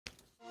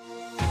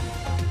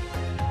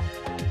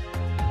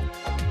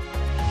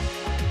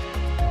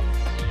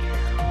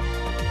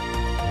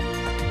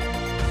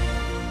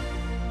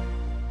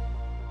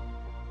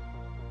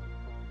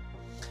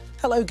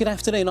Hello, good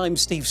afternoon. I'm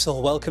Steve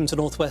Saul. Welcome to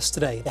North West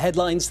Today. The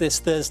headlines this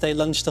Thursday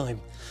lunchtime.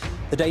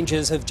 The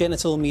dangers of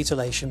genital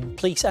mutilation.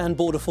 Police and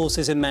border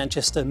forces in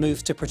Manchester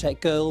move to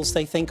protect girls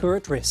they think are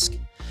at risk.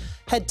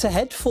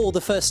 Head-to-head for the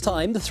first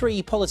time, the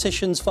three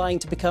politicians vying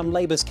to become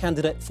Labour's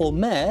candidate for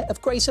Mayor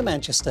of Greater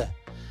Manchester.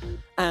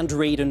 And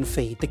Read and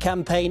Feed, the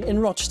campaign in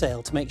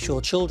Rochdale to make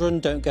sure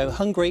children don't go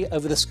hungry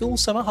over the school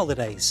summer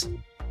holidays.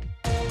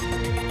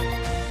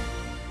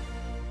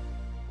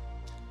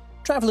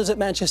 Travellers at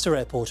Manchester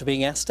Airport are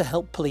being asked to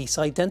help police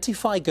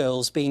identify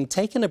girls being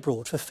taken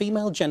abroad for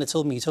female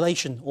genital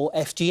mutilation, or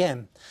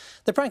FGM.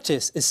 The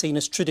practice is seen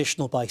as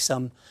traditional by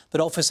some,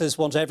 but officers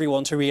want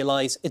everyone to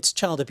realise it's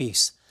child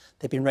abuse.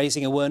 They've been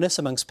raising awareness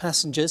amongst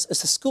passengers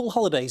as the school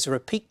holidays are a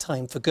peak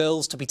time for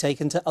girls to be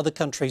taken to other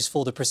countries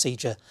for the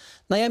procedure.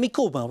 Naomi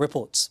Caldwell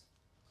reports.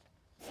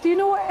 Do you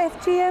know what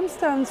FGM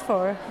stands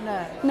for?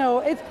 No. No,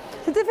 it's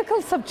a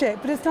difficult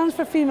subject, but it stands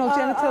for female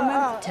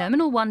genital.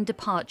 Terminal 1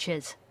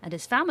 departures. And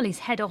as families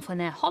head off on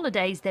their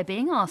holidays, they're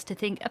being asked to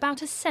think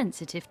about a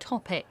sensitive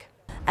topic.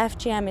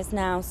 FGM is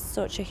now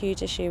such a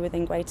huge issue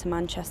within Greater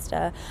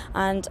Manchester,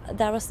 and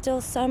there are still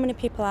so many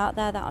people out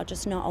there that are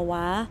just not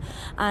aware.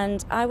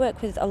 And I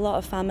work with a lot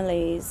of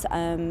families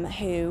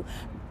who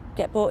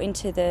get brought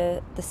into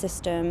the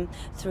system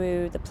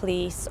through the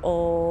police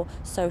or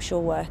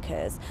social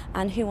workers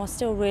and who are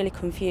still really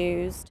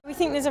confused. We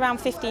think there's around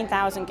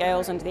 15,000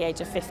 girls under the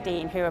age of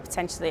 15 who are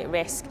potentially at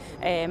risk,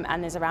 and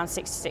there's around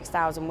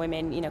 66,000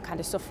 women, kind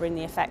of suffering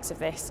the effects of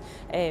this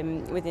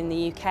within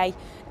the UK.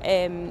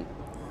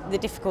 The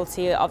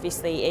difficulty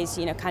obviously is,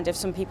 kind of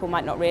some people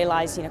might not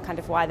realise, kind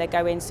of why they're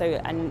going,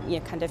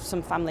 and kind of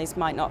some families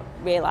might not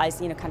realise,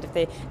 kind of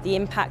the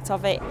impact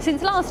of it.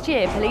 Since last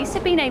year, police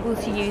have been able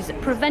to use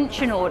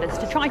prevention orders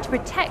to try to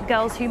protect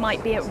girls who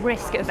might be at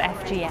risk of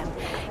FGM.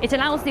 It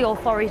allows the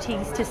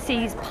authorities to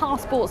seize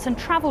passports and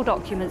travel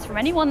documents from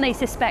anyone they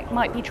suspect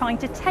might be trying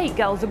to take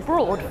girls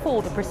abroad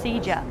for the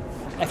procedure.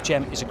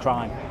 FGM is a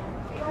crime.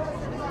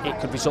 It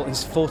could result in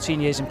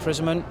 14 years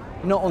imprisonment.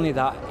 Not only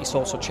that, it's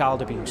also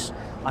child abuse.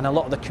 And a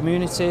lot of the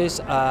communities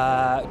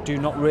do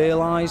not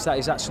realise that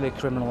is actually a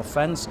criminal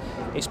offence.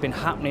 It's been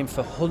happening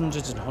for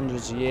hundreds and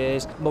hundreds of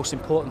years. The most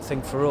important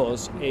thing for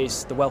us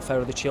is the welfare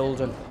of the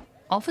children.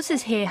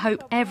 Officers here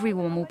hope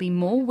everyone will be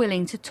more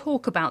willing to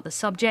talk about the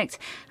subject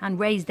and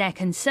raise their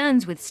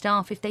concerns with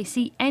staff if they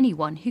see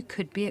anyone who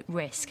could be at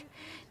risk.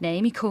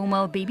 Naomi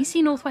Cornwell,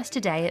 BBC North West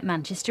Today at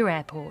Manchester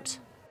Airport.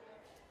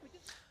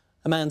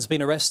 A man's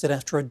been arrested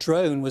after a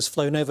drone was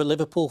flown over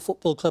Liverpool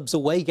Football Club's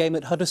away game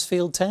at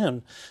Huddersfield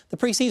Town. The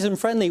pre-season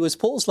friendly was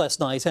paused last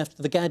night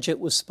after the gadget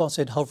was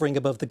spotted hovering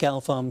above the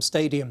Gal Farm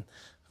Stadium.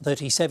 A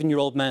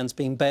 37-year-old man's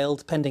been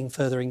bailed pending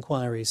further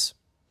inquiries.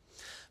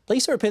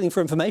 Police are appealing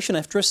for information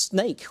after a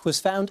snake was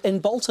found in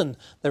Bolton.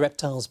 The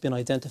reptile's been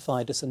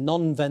identified as a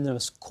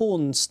non-venomous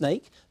corn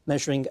snake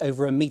measuring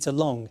over a metre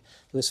long.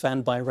 It was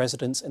found by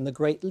residents in the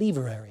Great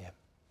Lever area.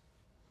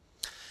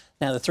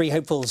 Now, the three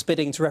hopefuls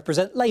bidding to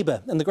represent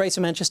Labour in the Greater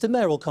Manchester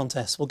mayoral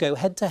contest will go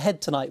head-to-head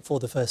tonight for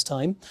the first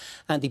time.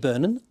 Andy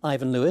Burnham,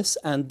 Ivan Lewis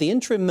and the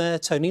interim mayor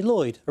Tony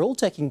Lloyd are all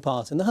taking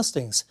part in the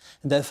hustings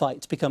in their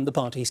fight to become the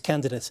party's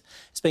candidate.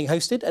 It's being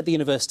hosted at the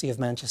University of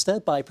Manchester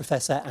by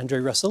Professor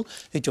Andrew Russell,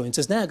 who joins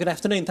us now. Good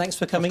afternoon, thanks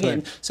for coming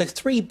in. So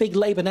three big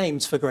Labour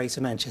names for Greater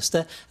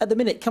Manchester. At the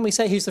minute, can we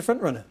say who's the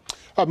front-runner?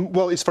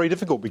 Well, it's very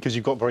difficult because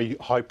you've got very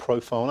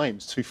high-profile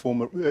names, two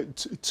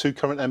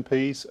current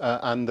MPs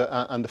and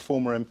a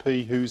former MP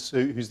who's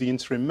the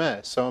interim mayor.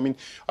 So, I mean,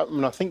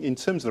 I think in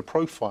terms of the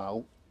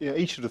profile,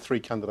 each of the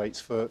three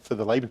candidates for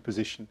the Labour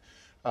position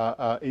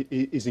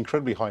is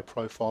incredibly high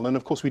profile, and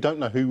of course we don't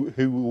know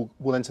who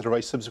will enter the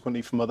race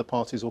subsequently from other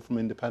parties or from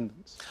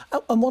independents.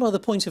 And what are the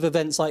point of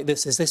events like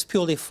this? Is this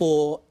purely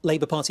for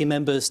Labour Party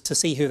members to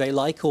see who they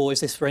like, or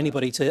is this for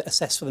anybody to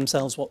assess for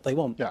themselves what they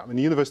want? Yeah, I mean,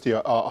 the university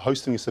are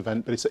hosting this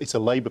event, but it's a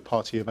Labour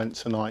Party event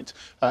tonight.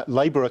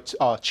 Labour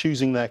are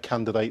choosing their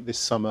candidate this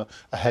summer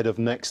ahead of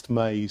next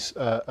May's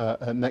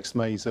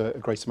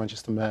Greater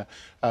Manchester Mayor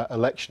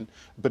election.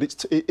 But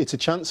it's a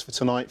chance for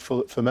tonight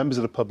for members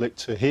of the public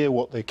to hear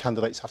what the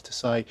candidates have to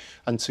say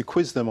and to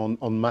quiz them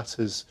on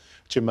matters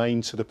germane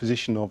to the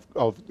position of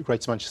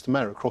Greater Manchester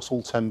Mayor across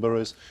all 10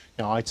 boroughs.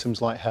 Items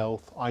like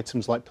health,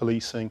 items like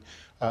policing,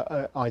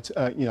 items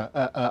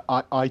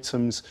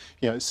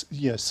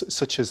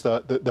such as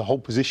the whole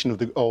position of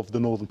the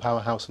Northern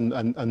Powerhouse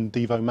and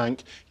Devo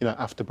Mank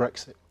after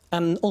Brexit.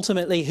 And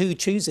ultimately, who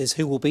chooses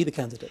who will be the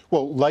candidate?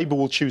 Well, Labour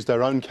will choose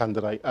their own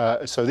candidate.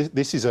 So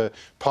this is a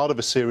part of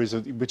a series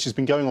which has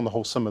been going on the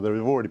whole summer. There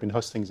have already been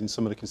hustings in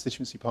some of the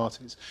constituency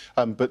parties,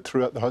 but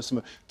throughout the whole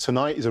summer,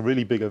 tonight is a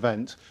really big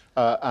event.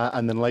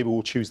 And then Labour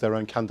will choose their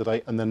own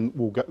candidate, and then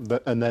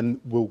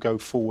we'll go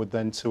forward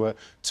then to a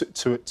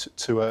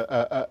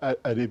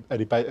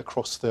debate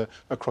across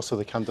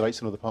other candidates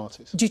and other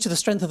parties. Due to the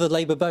strength of the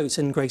Labour vote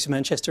in Greater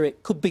Manchester,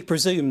 it could be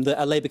presumed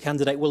that a Labour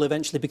candidate will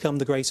eventually become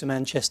the Greater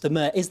Manchester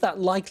Mayor. Is that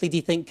likely, do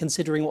you think,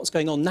 considering what's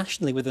going on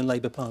nationally within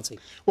Labour Party?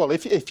 Well,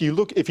 if you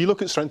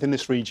look at strength in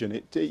this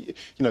region, you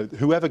know,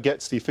 whoever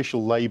gets the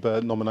official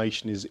Labour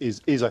nomination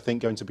is I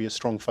think going to be a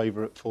strong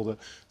favourite for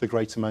the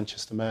Greater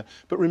Manchester Mayor.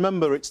 But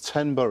remember, it's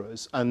 10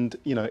 boroughs, and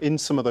you know, in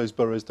some of those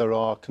boroughs there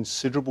are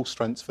considerable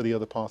strengths for the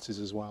other parties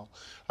as well.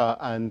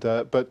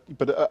 But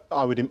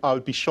I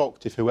would be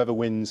shocked if whoever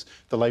wins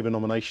the Labour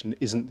nomination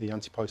isn't the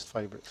anti-post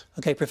favourite.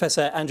 OK,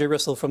 Professor Andrew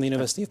Russell from the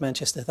University of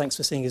Manchester, thanks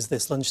for seeing us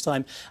this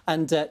lunchtime.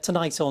 And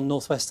tonight on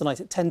North West Tonight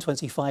at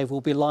 10:25,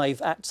 we'll be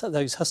live at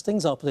those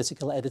hustings. Our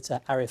political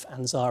editor, Arif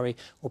Ansari,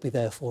 will be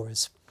there for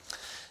us.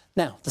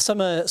 Now, the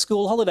summer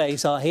school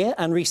holidays are here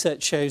and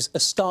research shows a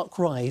stark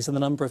rise in the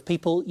number of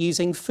people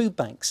using food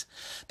banks.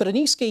 But a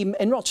new scheme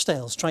in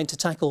Rochdale's trying to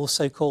tackle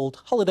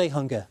so-called holiday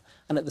hunger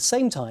and at the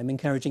same time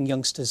encouraging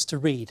youngsters to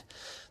read.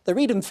 The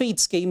Read and Feed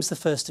scheme's the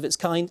first of its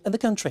kind in the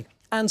country.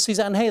 And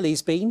Suzanne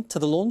Haley's been to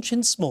the launch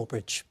in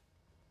Smallbridge.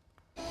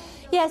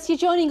 Yes, you're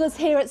joining us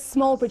here at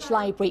Smallbridge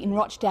Library in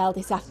Rochdale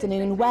this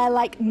afternoon, where,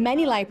 like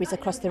many libraries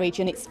across the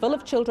region, it's full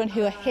of children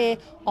who are here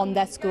on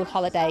their school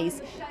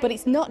holidays. But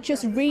it's not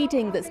just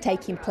reading that's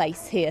taking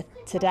place here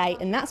today,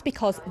 and that's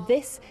because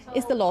this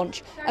is the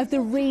launch of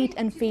the Read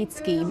and Feed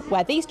scheme,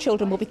 where these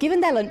children will be given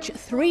their lunch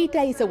 3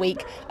 days a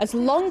week as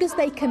long as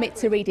they commit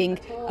to reading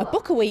a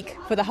book a week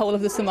for the whole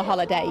of the summer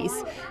holidays.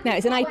 Now,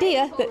 it's an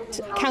idea that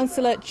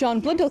Councillor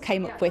John Blundell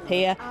came up with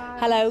here.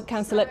 Hello,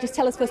 Councillor. Just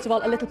tell us, first of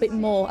all, a little bit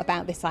more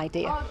about this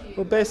idea.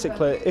 Well,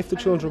 basically, if the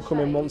children come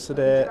in once a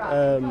day,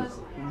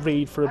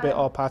 read for a bit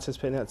or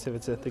participate in the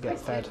activity, they get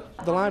fed.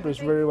 The library is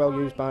very well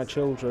used by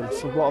children,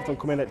 so a lot of them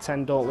come in at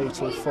 10, don't leave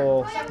till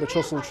 4. The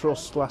Trussell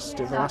Trust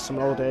the last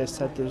summer holidays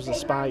said there was a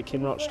spike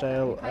in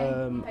Rochdale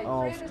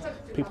of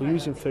people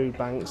using food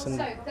banks, and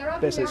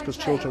basically it's because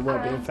children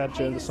weren't being fed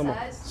during the summer.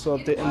 So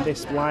and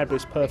this library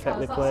is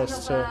perfectly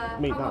placed to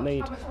meet that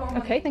need.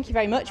 OK, thank you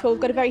very much. Well,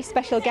 we've got a very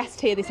special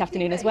guest here this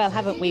afternoon as well,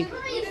 haven't we?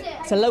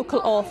 It's a local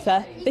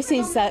author. This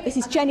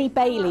is Jenny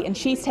Bailey, and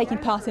she's taking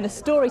part in a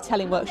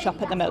storytelling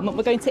workshop at the moment.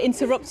 We're going to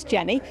interrupt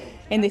Jenny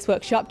in this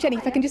workshop. Jenny,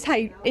 if I can just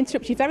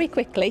interrupt you very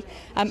quickly,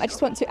 I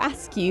just want to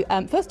ask you,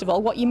 first of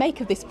all, what you make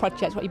of this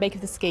project, what you make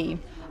of the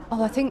scheme.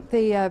 Oh, I think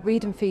the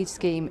Read and Feed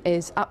scheme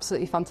is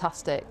absolutely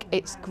fantastic.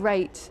 It's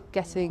great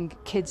getting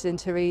kids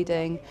into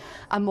reading,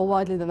 and more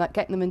widely than that,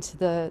 getting them into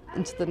the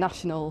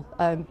national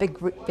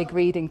big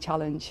reading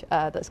challenge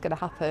that's going to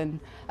happen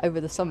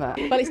over the summer.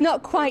 Well, it's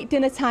not quite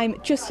dinner time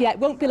just yet.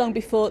 Won't be long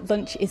before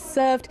lunch is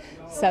served,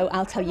 so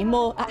I'll tell you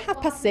more at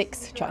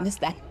 6:30. Join us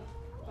then.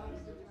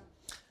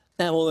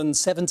 Now, more than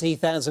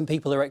 70,000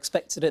 people are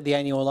expected at the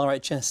annual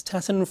RHS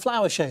Tatton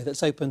Flower Show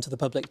that's open to the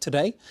public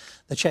today.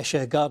 The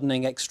Cheshire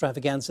Gardening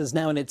Extravaganza is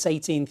now in its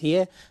 18th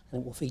year,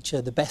 and it will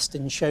feature the best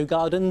in show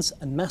gardens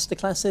and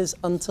masterclasses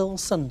until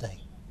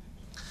Sunday.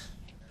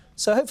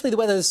 So hopefully the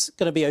weather's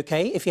going to be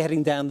OK if you're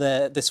heading down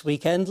there this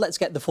weekend. Let's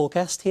get the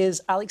forecast.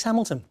 Here's Alex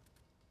Hamilton.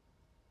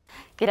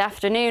 Good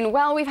afternoon.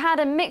 Well, we've had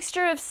a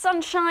mixture of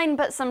sunshine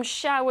but some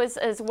showers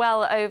as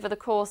well over the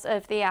course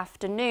of the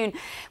afternoon.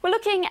 We're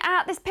looking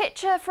at this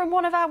picture from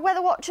one of our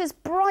weather watchers.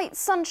 Bright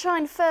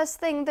sunshine first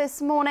thing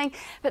this morning,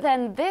 but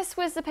then this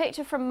was the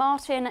picture from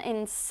Martin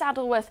in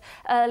Saddleworth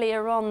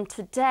earlier on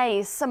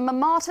today. Some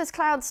momentous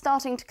clouds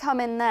starting to come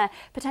in there,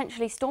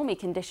 potentially stormy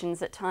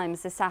conditions at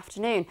times this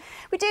afternoon.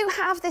 We do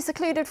have this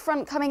occluded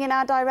front coming in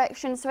our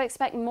direction, so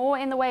expect more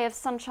in the way of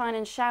sunshine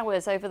and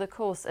showers over the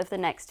course of the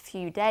next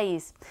few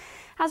days.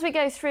 As we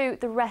go through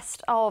the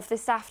rest of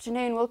this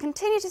afternoon, we'll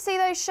continue to see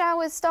those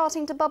showers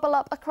starting to bubble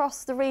up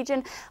across the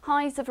region.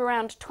 Highs of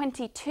around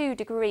 22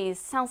 degrees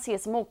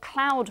Celsius, more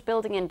cloud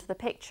building into the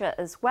picture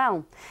as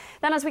well.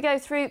 Then as we go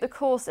through the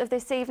course of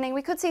this evening,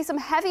 we could see some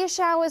heavier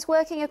showers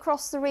working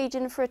across the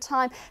region for a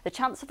time. The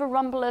chance of a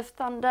rumble of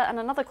thunder and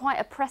another quite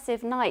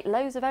oppressive night.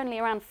 Lows of only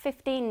around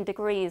 15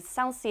 degrees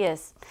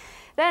Celsius.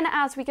 Then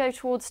as we go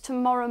towards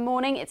tomorrow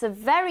morning, it's a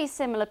very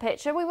similar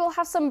picture. We will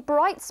have some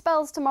bright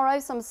spells tomorrow,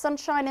 some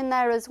sunshine in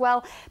there as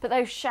well, but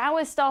those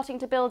showers starting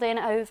to build in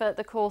over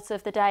the course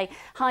of the day.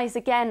 Highs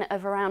again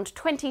of around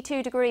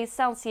 22 degrees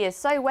Celsius.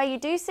 So where you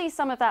do see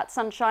some of that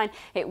sunshine,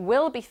 it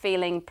will be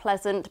feeling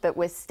pleasant, but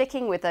we're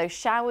sticking with those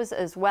showers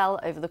as well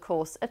over the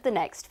course of the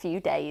next few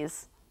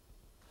days.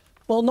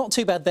 Well, not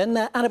too bad then.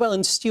 Annabelle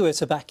and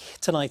Stuart are back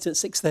tonight at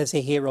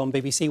 6:30 here on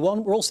BBC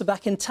One. We're also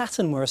back in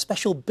Tatton, where a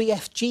special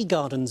BFG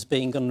garden's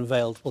being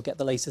unveiled. We'll get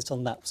the latest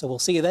on that. So we'll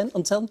see you then.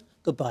 Until,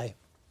 goodbye.